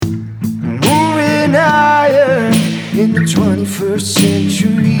in the 21st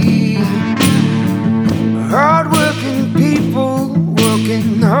century. Hard-working people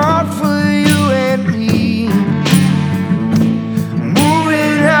working hard for you and me.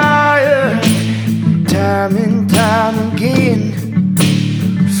 Moving higher, time and time again.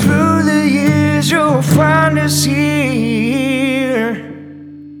 Through the years you'll find us here.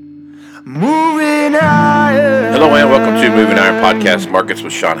 Moving higher. Hello and welcome to Moving Iron Podcast Markets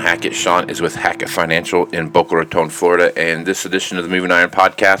with Shawn Hackett. Shawn is with Hackett Financial in Boca Raton, Florida, and this edition of the Moving Iron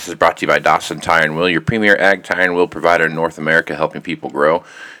Podcast is brought to you by Dawson Tire and Wheel, your premier ag tire and wheel provider in North America, helping people grow.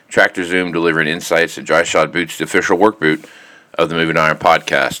 Tractor Zoom delivering insights, and Dry Shod Boots, the official work boot of the Moving Iron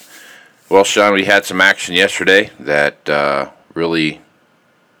Podcast. Well, Shawn, we had some action yesterday that really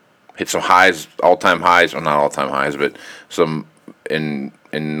hit some highs, all-time highs, well, not all-time highs, but some in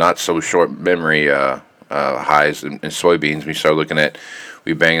not so short memory highs in soybeans. We started looking at,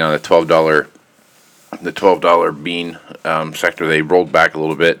 we banged on the $12 bean sector. They rolled back a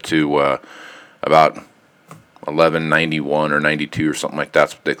little bit to about 11.91 or 92 or something like that.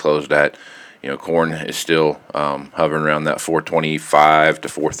 That's what they closed at. You know, corn is still hovering around that 425 to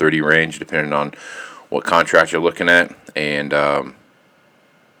 430 range, depending on what contract you're looking at. And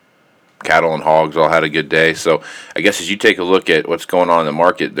cattle and hogs all had a good day. So I guess as you take a look at what's going on in the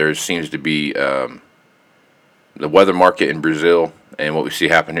market, there seems to be the weather market in Brazil and what we see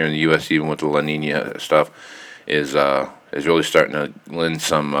happen here in the U.S., even with the La Nina stuff, is really starting to lend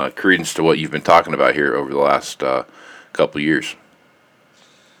some credence to what you've been talking about here over the last couple of years.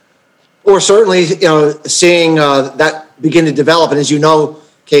 We're certainly, seeing that begin to develop, and as you know,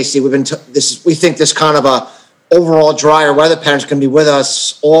 Casey, we've been we think this kind of a overall drier weather pattern is going to be with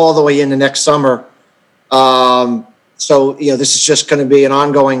us all the way into next summer. So this is just going to be an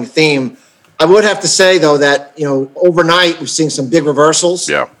ongoing theme. I would have to say, though, that, overnight we've seen some big reversals.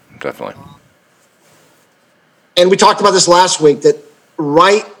 Yeah, definitely. And we talked about this last week, that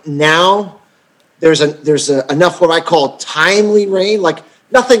right now there's enough what I call timely rain, like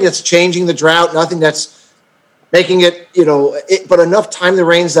nothing that's changing the drought, nothing that's making it, but enough timely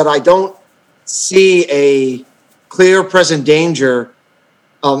rains that I don't see a clear present danger.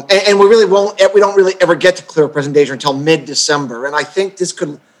 And we don't really ever get to clear present danger until mid-December. And I think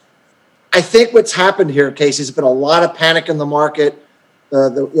what's happened here, Casey, has been a lot of panic in the market.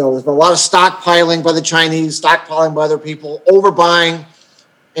 There's been a lot of stockpiling by the Chinese, stockpiling by other people, overbuying.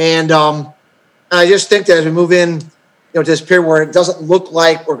 And I just think that as we move in, to this period where it doesn't look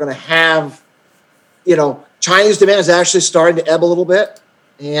like we're going to have, Chinese demand is actually starting to ebb a little bit.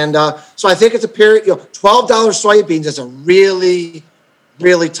 And so I think it's a period, $12 soybeans is a really,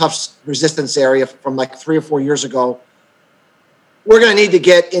 really tough resistance area from like 3 or 4 years ago. We're going to need to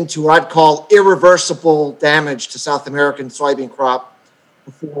get into what I'd call irreversible damage to South American soybean crop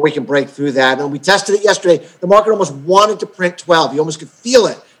before we can break through that. And we tested it yesterday. The market almost wanted to print 12. You almost could feel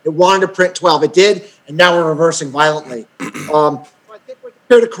it. It wanted to print 12. It did, and now we're reversing violently. So I think we're in a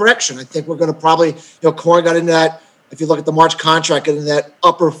period of correction. I think we're going to probably, corn got into that. If you look at the March contract, getting that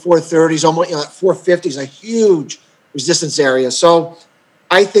upper 430s, almost, that 450s, a huge resistance area. So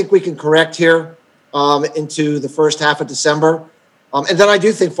I think we can correct here into the first half of December. And then I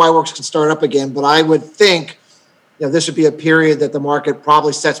do think fireworks can start up again. But I would think, this would be a period that the market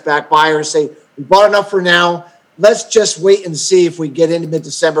probably sets back buyers, say, we bought enough for now. Let's just wait and see if we get into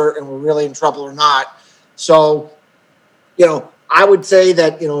mid-December and we're really in trouble or not. So, I would say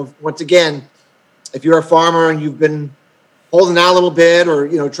that, once again, if you're a farmer and you've been holding out a little bit or,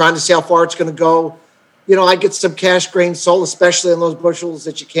 trying to see how far it's going to go, I get some cash grain sold, especially on those bushels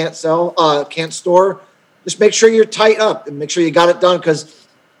that you can't sell, can't store. Just make sure you're tight up and make sure you got it done because,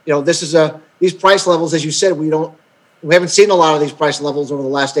 these price levels, as you said, we haven't seen a lot of these price levels over the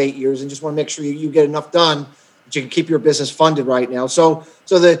last 8 years and just want to make sure you get enough done that you can keep your business funded right now.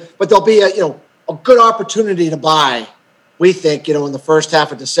 But there'll be a good opportunity to buy. We think, in the first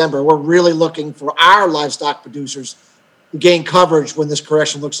half of December, we're really looking for our livestock producers to gain coverage when this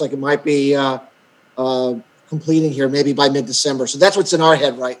correction looks like it might be completing here, maybe by mid-December. So that's what's in our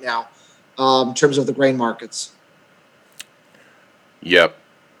head right now in terms of the grain markets. Yep.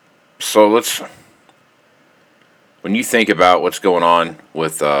 So when you think about what's going on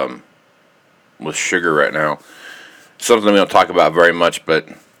with sugar right now, something we don't talk about very much, but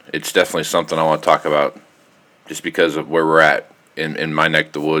it's definitely something I want to talk about just because of where we're at in my neck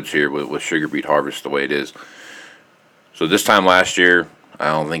of the woods here with sugar beet harvest the way it is. So this time last year, I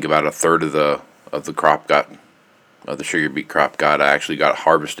don't think about a third of the sugar beet crop actually got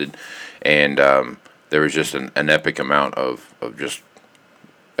harvested, and there was just an epic amount of just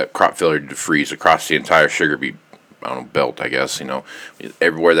crop failure to freeze across the entire sugar beet I don't know, belt, I guess.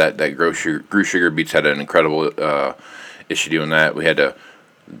 Everywhere that grew sugar beets had an incredible issue doing that. We had to,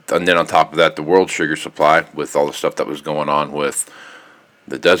 and then on top of that, the world sugar supply with all the stuff that was going on with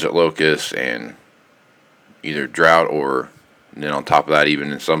the desert locust and either drought or, and then on top of that,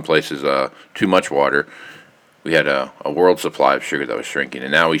 even in some places, too much water. We had a world supply of sugar that was shrinking,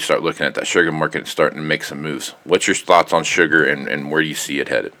 and now we start looking at that sugar market and starting to make some moves. What's your thoughts on sugar, and where do you see it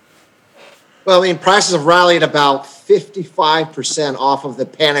headed? Well, I mean, prices have rallied about 55% off of the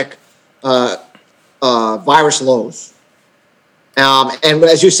panic virus lows. And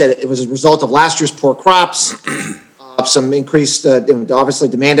as you said, it was a result of last year's poor crops, some increased, obviously,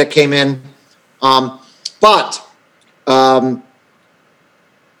 demand that came in. But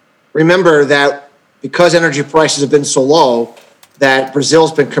remember that because energy prices have been so low, that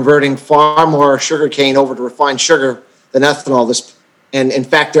Brazil's been converting far more sugarcane over to refined sugar than ethanol. And in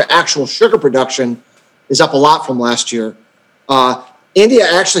fact, their actual sugar production is up a lot from last year. India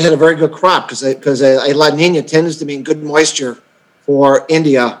actually had a very good crop because a La Nina tends to mean good moisture for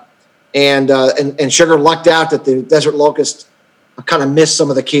India, and sugar lucked out that the desert locust kind of missed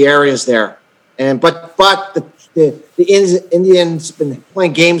some of the key areas there. But the Indians have been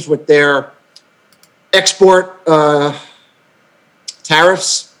playing games with their export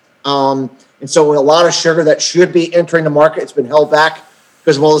tariffs, and so a lot of sugar that should be entering the market, it's been held back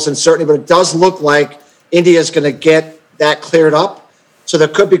because of all this uncertainty. But it does look like India is going to get that cleared up, so there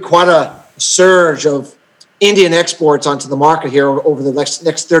could be quite a surge of Indian exports onto the market here over the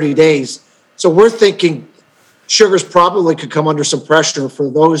next 30 days. So we're thinking sugars probably could come under some pressure for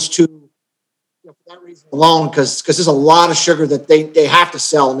those two, for that reason alone, because there's a lot of sugar that they have to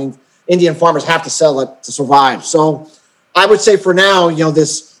sell. I mean, Indian farmers have to sell it to survive. So I would say for now,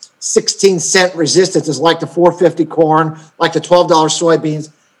 this 16-cent resistance is like the $4.50 corn, like the $12 soybeans.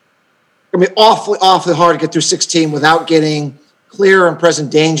 It's going to be awfully, awfully hard to get through 16 without getting clear and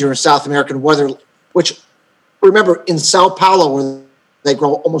present danger in South American weather, which, remember, in Sao Paulo, where they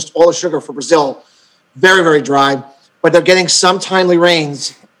grow almost all the sugar for Brazil, very, very dry, but they're getting some timely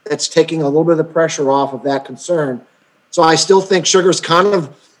rains that's taking a little bit of the pressure off of that concern. So I still think sugar is kind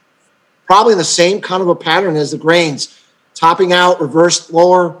of probably in the same kind of a pattern as the grains, topping out, reversed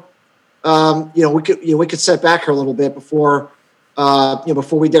lower. We could set back here a little bit before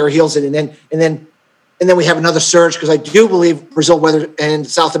we dig our heels in, and then we have another surge, because I do believe Brazil weather and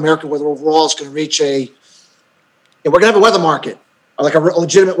South American weather overall is going to reach we're going to have a weather market, like a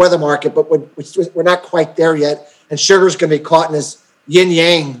legitimate weather market, but we're not quite there yet, and sugar is going to be caught in this yin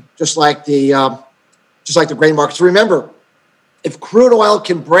yang, just like the grain markets. Remember, if crude oil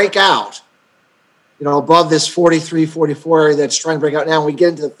can break out, above this 43, 44 area that's trying to break out now, and we get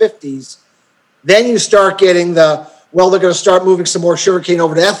into the 50s, then you start getting they're going to start moving some more sugarcane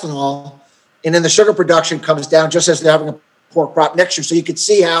over to ethanol, and then the sugar production comes down just as they're having a poor crop next year. So you could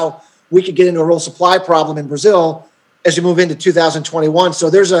see how we could get into a real supply problem in Brazil as we move into 2021. So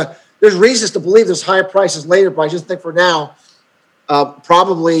there's reasons to believe there's higher prices later, but I just think for now,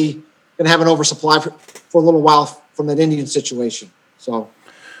 probably going to have an oversupply for a little while from that Indian situation. So,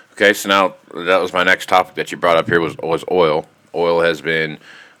 okay, so now that was my next topic that you brought up here was oil.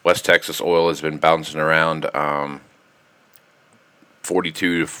 West Texas oil has been bouncing around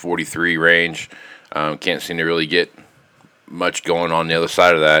 42 to 43 range. Can't seem to really get much going on the other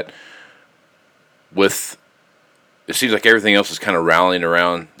side of that. It seems like everything else is kind of rallying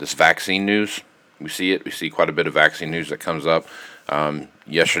around this vaccine news. We see quite a bit of vaccine news that comes up.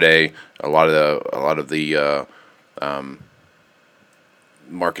 Yesterday, a lot of the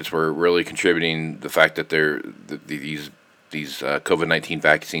markets were really contributing the fact that these COVID-19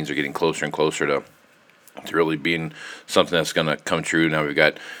 vaccines are getting closer and closer to really being something that's going to come true. Now we've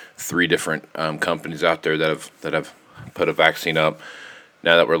got 3 different companies out there that have put a vaccine up.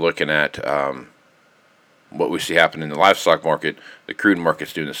 Now that we're looking at what we see happen in the livestock market, the crude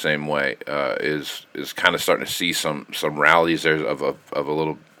market's doing the same way. Is kind of starting to see some rallies there of a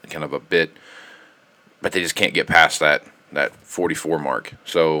little kind of a bit, but they just can't get past that 44 mark.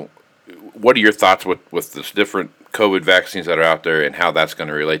 So, what are your thoughts with this different COVID vaccines that are out there, and how that's going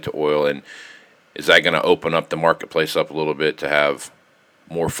to relate to oil, and is that going to open up the marketplace up a little bit to have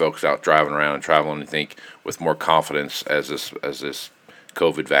more folks out driving around and traveling, and think with more confidence as this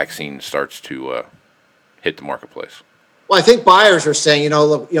COVID vaccine starts to hit the marketplace? Well, I think buyers are saying,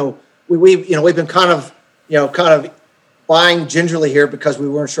 we've been kind of buying gingerly here because we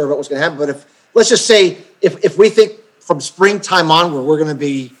weren't sure what was going to happen. But let's just say if we think from springtime onward we're going to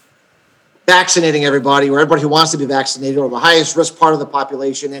be vaccinating everybody, or everybody who wants to be vaccinated, or the highest risk part of the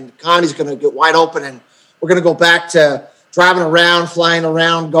population, and the economy is going to get wide open, and we're going to go back to driving around, flying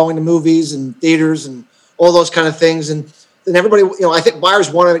around, going to movies and theaters and all those kind of things. And then everybody, I think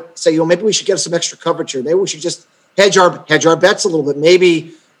buyers want to say, maybe we should get some extra coverage here. Maybe we should just hedge our bets a little bit.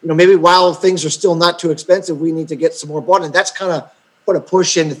 Maybe while things are still not too expensive, we need to get some more bought. And that's kind of put a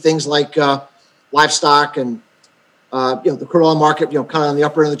push into things like livestock and the crude oil market, kind of on the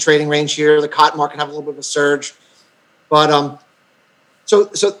upper end of the trading range here. The cotton market have a little bit of a surge, but so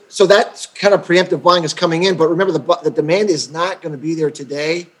that kind of preemptive buying is coming in. But remember, the demand is not going to be there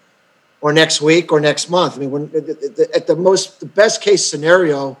today, or next week, or next month. I mean, the best case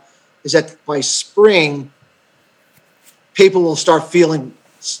scenario is that by spring, people will start feeling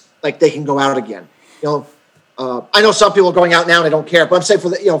like they can go out again. I know some people are going out now and they don't care, but I'm saying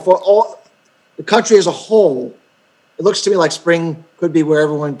for all the country as a whole, it looks to me like spring could be where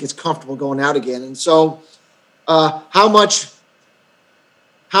everyone gets comfortable going out again. And so, how much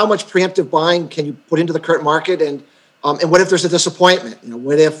preemptive buying can you put into the current market? And what if there's a disappointment?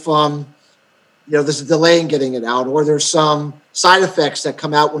 What if there's a delay in getting it out, or there's some side effects that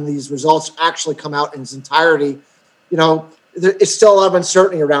come out when these results actually come out in its entirety? It's still a lot of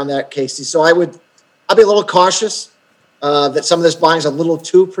uncertainty around that, Casey. So I'd be a little cautious that some of this buying is a little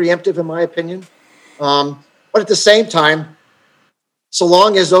too preemptive, in my opinion. But at the same time, so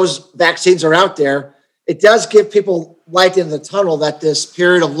long as those vaccines are out there, it does give people light in the tunnel that this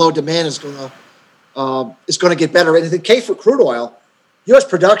period of low demand is going to get better. And in the case for crude oil, U.S.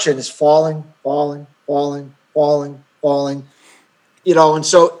 production is falling. And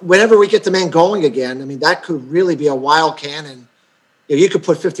so whenever we get demand going again, I mean, that could really be a wild cannon. You could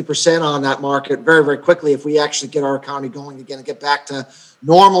put 50% on that market very, very quickly if we actually get our economy going again and get back to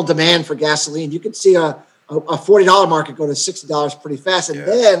normal demand for gasoline. You could see a $40 market go to $60 pretty fast. And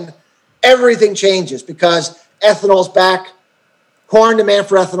then everything changes because ethanol's back, corn demand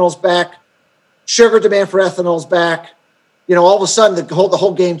for ethanol's back, sugar demand for ethanol's back. All of a sudden the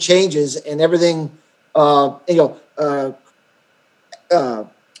whole game changes and everything,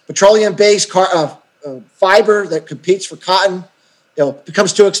 petroleum-based fiber that competes for cotton,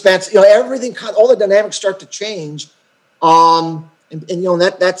 becomes too expensive. Everything, all the dynamics start to change.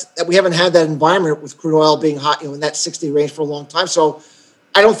 That's we haven't had that environment with crude oil being hot, in that 60 range for a long time. So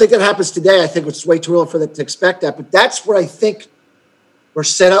I don't think that happens today. I think it's way too early for them to expect that. But that's what I think we're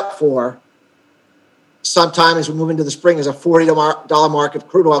set up for sometime as we move into the spring, is a $40 market,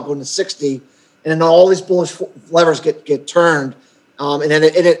 crude oil going to 60, and then all these bullish levers get turned. And then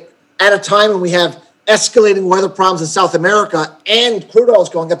at a time when we have escalating weather problems in South America and crude oil is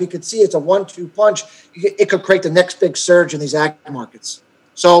going up, you could see it's a 1-2 punch. It could create the next big surge in these ag markets.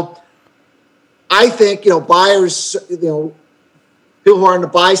 So I think, buyers, people who are on the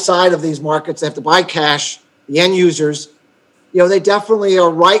buy side of these markets, they have to buy cash, the end users, they definitely are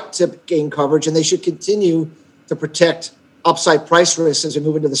right to gain coverage, and they should continue to protect upside price risks as we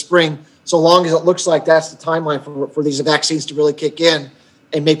move into the spring, so long as it looks like that's the timeline for these vaccines to really kick in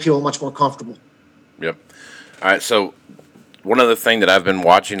and make people much more comfortable. Yep. All right. So one other thing that I've been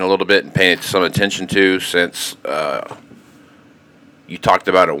watching a little bit and paying some attention to since you talked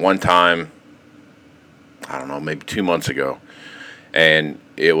about it one time, I don't know, maybe 2 months ago, and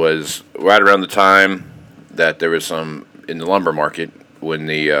it was right around the time that there was some in the lumber market when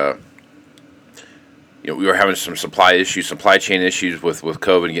the we were having some supply chain issues with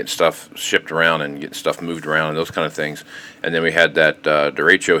COVID and getting stuff shipped around and getting stuff moved around and those kind of things. And then we had that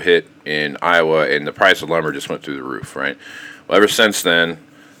derecho hit in Iowa, and the price of lumber just went through the roof, right? Well, ever since then,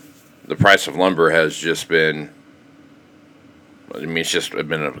 the price of lumber has just been, it's just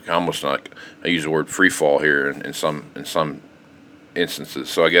been almost like, I use the word free fall here in some instances.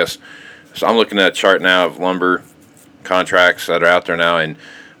 So I guess, I'm looking at a chart now of lumber contracts that are out there now, and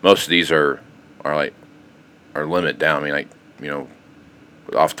most of these are limit down. I mean,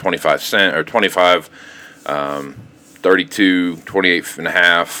 off 25 cent or 25, 32, 28 and a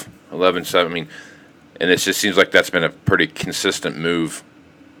half, 11, 7. I mean, and it just seems like that's been a pretty consistent move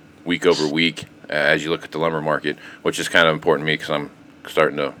week over week as you look at the lumber market, which is kind of important to me because I'm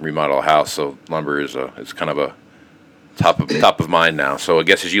starting to remodel a house. So lumber is it's kind of a top of mind now. So I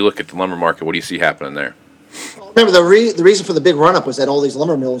guess as you look at the lumber market, what do you see happening there? Remember, the reason for the big run-up was that all these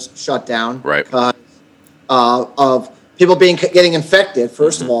lumber mills shut down. Right. Of people getting infected,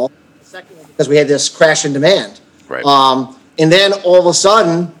 first of all. Secondly, because we had this crash in demand. Right. And then all of a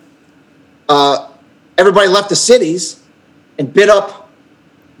sudden, everybody left the cities and bid up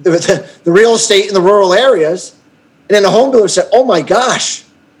the real estate in the rural areas. And then the home builders said, oh my gosh,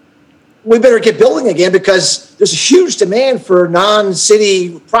 we better get building again because there's a huge demand for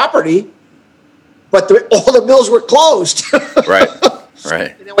non-city property, but all the mills were closed. Right.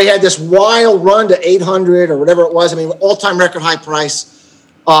 Right. And then we had this wild run to 800 or whatever it was. I mean, all-time record high price.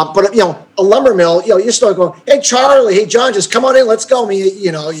 But a lumber mill, you start going, hey, Charlie, hey, John, just come on in, let's go. I mean,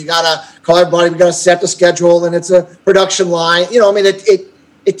 you got to call everybody, we got to set the schedule, and it's a production line.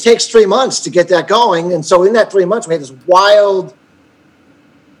 It takes 3 months to get that going. And so in that 3 months, we had this wild,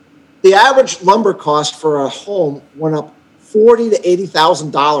 the average lumber cost for a home went up $40,000 to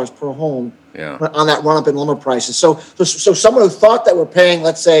 $80,000 per home on that run up in lumber prices. So someone who thought that we're paying,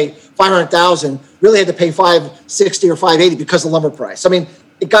 let's say, $500,000 really had to pay $560 or $580 because of the lumber price. I mean,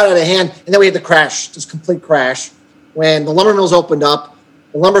 it got out of hand, and then we had the crash, this complete crash, when the lumber mills opened up,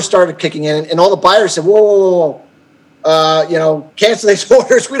 the lumber started kicking in, and all the buyers said, whoa, cancel these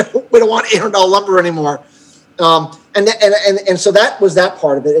orders. We don't want $800 lumber anymore. And so that was that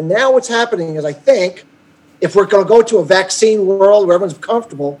part of it. And now what's happening is, I think, if we're going to go to a vaccine world where everyone's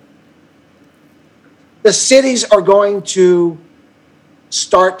comfortable, the cities are going to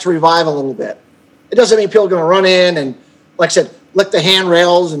start to revive a little bit. It doesn't mean people are going to run in and, like I said, lick the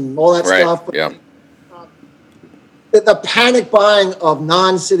handrails and all that stuff. But the panic buying of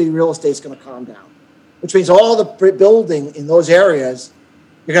non-city real estate is going to calm down, which means all the building in those areas,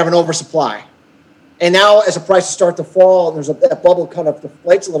 you're going to have an oversupply. And now as the prices start to fall and that bubble kind of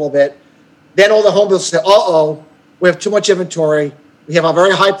deflates a little bit, then all the home builders say, we have too much inventory. We have a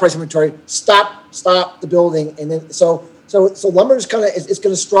very high price inventory. Stop the building. And then so lumber is it's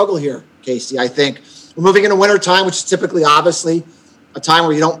going to struggle here, Casey, I think. We're moving into winter time, which is typically, obviously, a time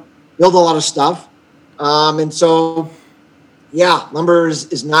where you don't build a lot of stuff. And so, lumber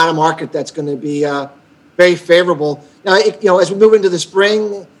is not a market that's going to be very favorable. Now, as we move into the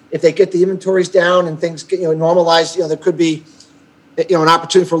spring, if they get the inventories down and things get normalized, there could be an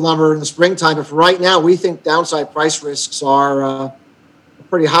opportunity for lumber in the springtime. But for right now, we think downside price risks are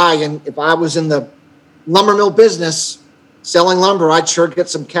pretty high. And if I was in the lumber mill business selling lumber, I'd sure get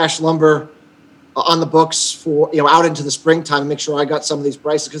some cash lumber on the books for out into the springtime and make sure I got some of these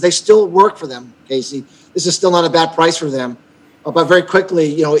prices, because they still work for them, Casey. This is still not a bad price for them, but very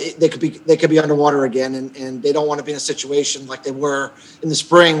quickly they could be underwater again, and they don't want to be in a situation like they were in the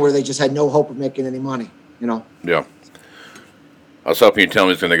spring where they just had no hope of making any money. Yeah. I was hoping you'd tell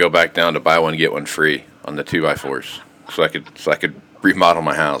me it's going to go back down to buy one get one free on the 2x4s, so I could remodel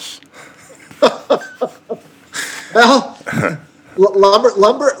my house. Well,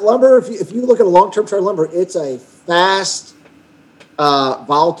 lumber. If you look at a long-term chart of lumber, it's a fast,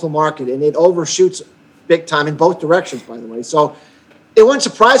 volatile market, and it overshoots big time in both directions. By the way, so it wouldn't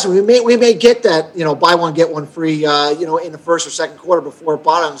surprise me. We may get that buy one get one free in the first or second quarter before it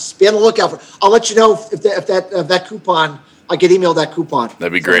bottoms. Be on the lookout for. I'll let you know if that coupon. I get emailed that coupon.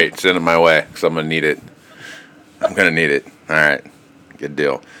 That'd be great. Send it my way because I'm gonna need it. I'm gonna need it. All right, good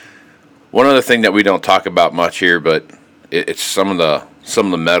deal. One other thing that we don't talk about much here, but it's some of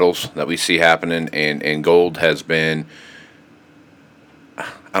the metals that we see happening, and gold has been.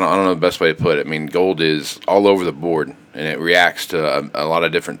 I don't know the best way to put it. I mean, gold is all over the board, and it reacts to a lot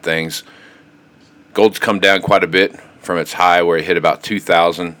of different things. Gold's come down quite a bit from its high where it hit about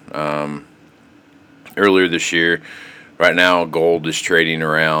 2,000 earlier this year. Right now, gold is trading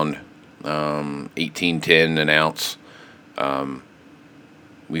around $18.10 an ounce.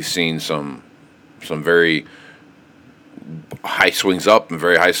 We've seen some very high swings up and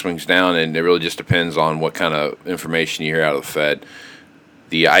very high swings down, and it really just depends on what kind of information you hear out of the Fed.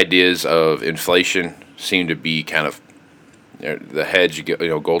 The ideas of inflation seem to be kind of the hedge.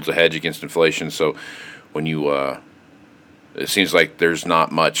 Gold's a hedge against inflation. So when it seems like there's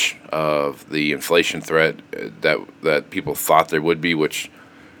not much of the inflation threat that people thought there would be, which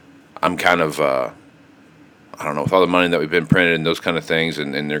I'm kind of. I don't know, with all the money that we've been printed and those kind of things,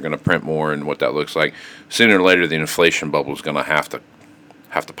 and they're going to print more and what that looks like, sooner or later the inflation bubble is going to have to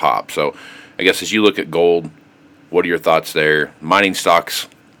pop. So I guess as you look at gold, what are your thoughts there? Mining stocks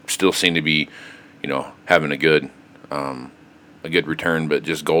still seem to be, having a good return, but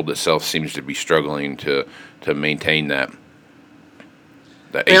just gold itself seems to be struggling to maintain that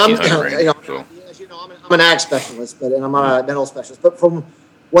 1,800 range. So. As you know, I'm an ag specialist, and I'm a metal specialist. But from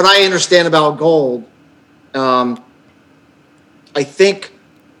what I understand about gold, I think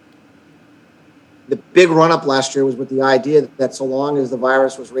the big run-up last year was with the idea that so long as the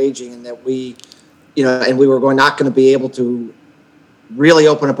virus was raging and that we were not going to be able to really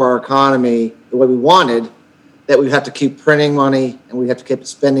open up our economy the way we wanted, that we'd have to keep printing money and we'd have to keep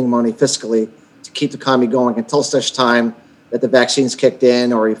spending money fiscally to keep the economy going until such time that the vaccines kicked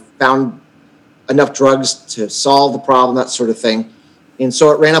in or we found enough drugs to solve the problem, that sort of thing. And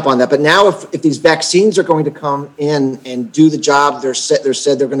so it ran up on that. But now if these vaccines are going to come in and do the job they're said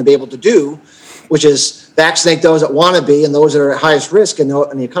they're going to be able to do, which is vaccinate those that want to be and those that are at highest risk, and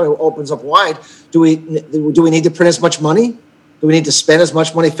the economy opens up wide, do we need to print as much money Do we need to spend as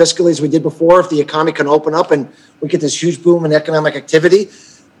much money fiscally as we did before if the economy can open up and we get this huge boom in economic activity?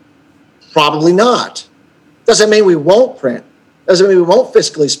 Probably not. Doesn't mean we won't print. Doesn't mean we won't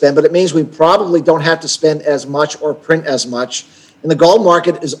fiscally spend, but it means we probably don't have to spend as much or print as much. And the gold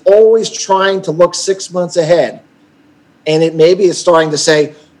market is always trying to look 6 months ahead. And it maybe is starting to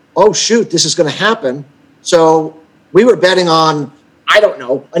say, oh, shoot, this is going to happen. So we were betting on, I don't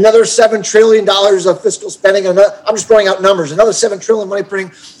know, another $7 trillion of fiscal spending. I'm just throwing out numbers. Another $7 trillion money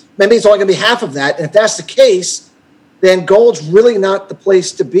printing. Maybe it's only going to be half of that. And if that's the case, then gold's really not the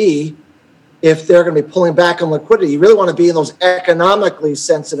place to be if they're going to be pulling back on liquidity. You really want to be in those economically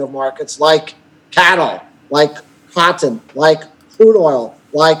sensitive markets like cattle, like cotton, like crude oil,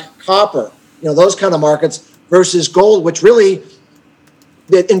 like copper, those kind of markets versus gold, which really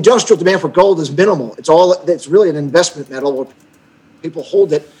the industrial demand for gold is minimal. It's really an investment metal where people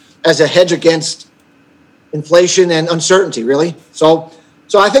hold it as a hedge against inflation and uncertainty, really. So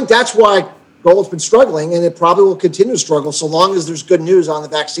I think that's why gold's been struggling, and it probably will continue to struggle so long as there's good news on the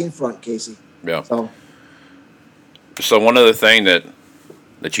vaccine front, Casey. Yeah. So one other thing that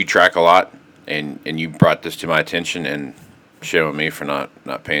you track a lot, and you brought this to my attention, and shame on me for not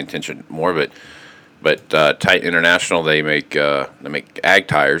paying attention more, but Titan International, they make ag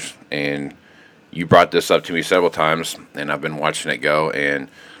tires, and you brought this up to me several times, and I've been watching it go, and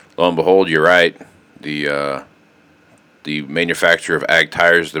lo and behold, you're right. The manufacturer of ag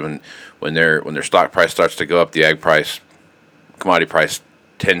tires, when their stock price starts to go up, the commodity price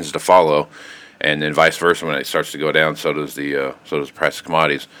tends to follow, and then vice versa. When it starts to go down, so does the price of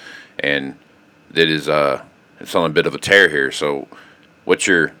commodities, and that is it's on a bit of a tear here. So,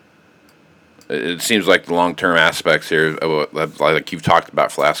 it seems like the long term aspects here, like you've talked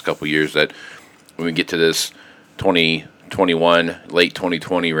about for the last couple of years, that when we get to this 2021, late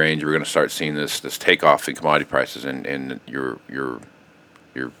 2020 range, we're going to start seeing this takeoff in commodity prices, and your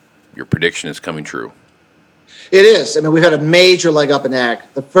prediction is coming true. It is. I mean, we've had a major leg up in ag.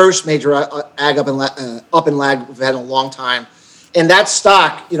 The first major ag up in lag we've had in a long time. And that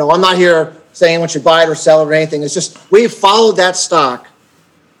stock, I'm not here saying we should buy it or sell it or anything. It's just we've followed that stock.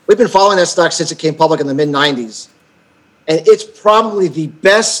 We've been following that stock since it came public in the mid-'90s. And it's probably the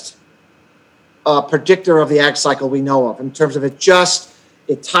best predictor of the ag cycle we know of in terms of it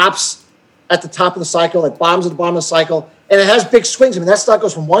tops at the top of the cycle, it bottoms at the bottom of the cycle, and it has big swings. I mean, that stock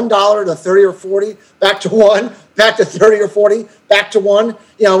goes from $1 to 30 or 40, back to 1, back to 30 or 40, back to 1.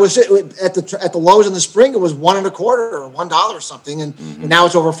 It was at the lows in the spring, it was 1.25 or $1 or something, and now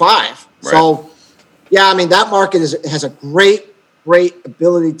it's over 5. Right. So, yeah, I mean, that market has a great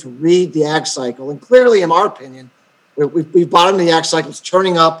ability to read the ag cycle, and clearly, in our opinion, we've bottomed the ag cycle. It's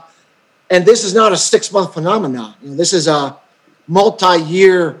turning up, and this is not a 6-month phenomenon. This is a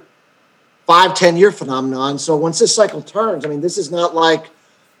multi-year, 5-10-year phenomenon. So once this cycle turns, I mean, this is not like,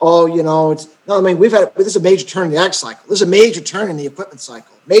 this is a major turn in the ag cycle. This is a major turn in the equipment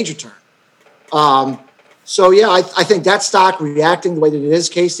cycle, major turn. I think that stock reacting the way that it is,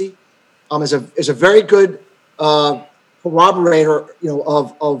 Casey, is a very good corroborator,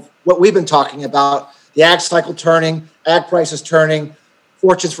 of what we've been talking about: the ag cycle turning, ag prices turning,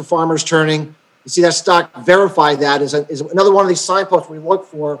 fortunes for farmers turning. You see that stock verify that is another one of these signposts we look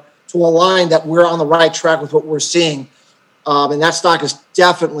for to align that we're on the right track with what we're seeing. And that stock is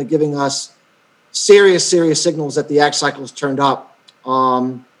definitely giving us serious signals that the ag cycle has turned up.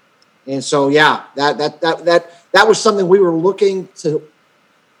 And so, yeah, that was something we were looking to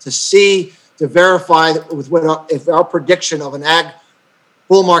see, to verify if our prediction of an ag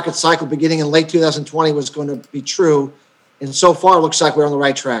bull market cycle beginning in late 2020 was going to be true. And so far, it looks like we're on the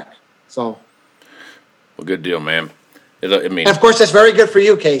right track. So, well, good deal, man. And of course, that's very good for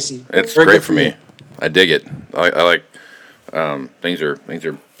you, Casey. It's great for me. I dig it. I like things are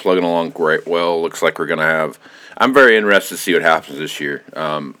plugging along great. Well, looks like we're going to have. I'm very interested to see what happens this year.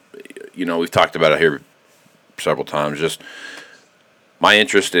 We've talked about it here several times. Just my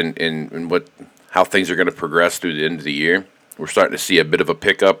interest in how things are going to progress through the end of the year. We're starting to see a bit of a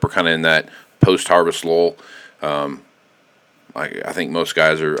pickup. We're kind of in that post-harvest lull. I think most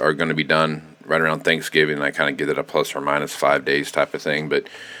guys are going to be done right around Thanksgiving, and I kind of give it a plus or minus 5 days type of thing. But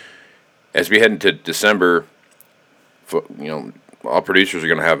as we head into December, all producers are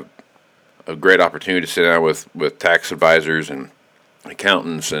going to have a great opportunity to sit down with tax advisors and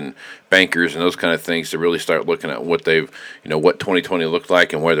accountants and bankers and those kind of things to really start looking at what what 2020 looked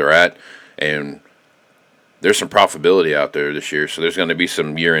like and where they're at. And there's some profitability out there this year, so there's going to be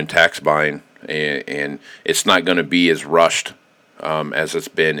some year-end tax buying, and it's not going to be as rushed as it's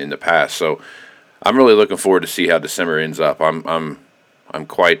been in the past. So I'm really looking forward to see how December ends up. I'm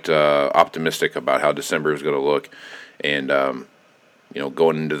quite optimistic about how December is going to look, and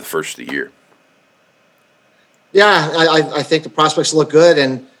going into the first of the year. Yeah, I think the prospects look good.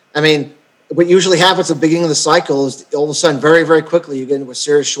 And, I mean, what usually happens at the beginning of the cycle is all of a sudden, very, very quickly, you get into a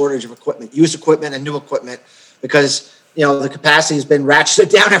serious shortage of equipment, used equipment and new equipment, because, the capacity has been ratcheted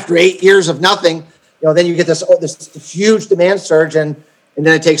down after 8 years of nothing. Then you get this huge demand surge, and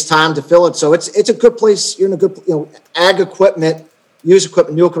then it takes time to fill it. So it's a good place. You're in a good, ag equipment, used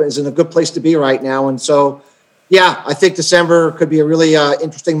equipment, new equipment is in a good place to be right now. And so, yeah, I think December could be a really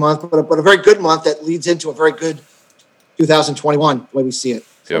interesting month, but a very good month that leads into a very good 2021, the way we see it.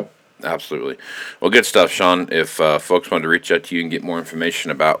 So. Yep, absolutely. Well, good stuff, Shawn. If folks want to reach out to you and get more information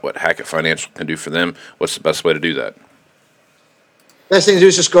about what Hackett Financial can do for them, what's the best way to do that? Best thing to do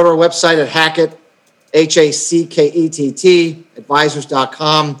is just go to our website at Hackett, Hackett,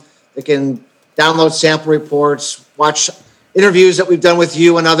 advisors.com. They can download sample reports, watch interviews that we've done with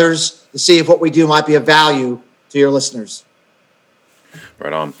you and others to see if what we do might be of value to your listeners.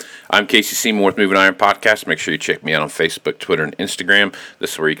 Right on. I'm Casey Seymour with Moving Iron Podcast. Make sure you check me out on Facebook, Twitter, and Instagram.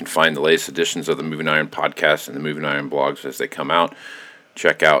 This is where you can find the latest editions of the Moving Iron Podcast and the Moving Iron blogs as they come out.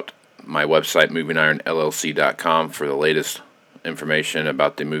 Check out my website, movingironllc.com, for the latest information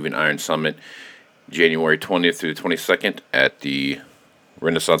about the Moving Iron Summit, January 20th through the 22nd at the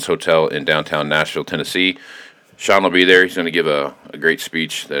Renaissance Hotel in downtown Nashville, Tennessee. Shawn will be there. He's going to give a great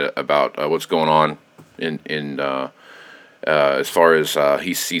speech about what's going on in as far as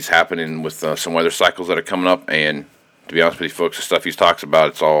he sees happening with some weather cycles that are coming up. And to be honest with you folks, the stuff he talks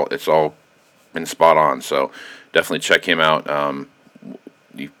about, it's all been spot on. So definitely check him out.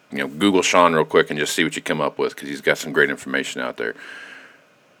 Google Shawn real quick and just see what you come up with, because he's got some great information out there.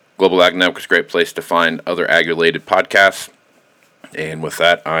 Global Ag Network is a great place to find other ag-related podcasts. And with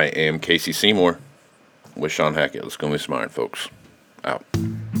that, I am Casey Seymour with Shawn Hackett. Let's go move some iron, folks. Out.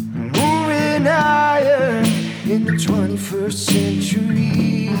 Moving iron in the 21st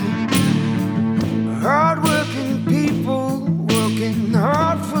century.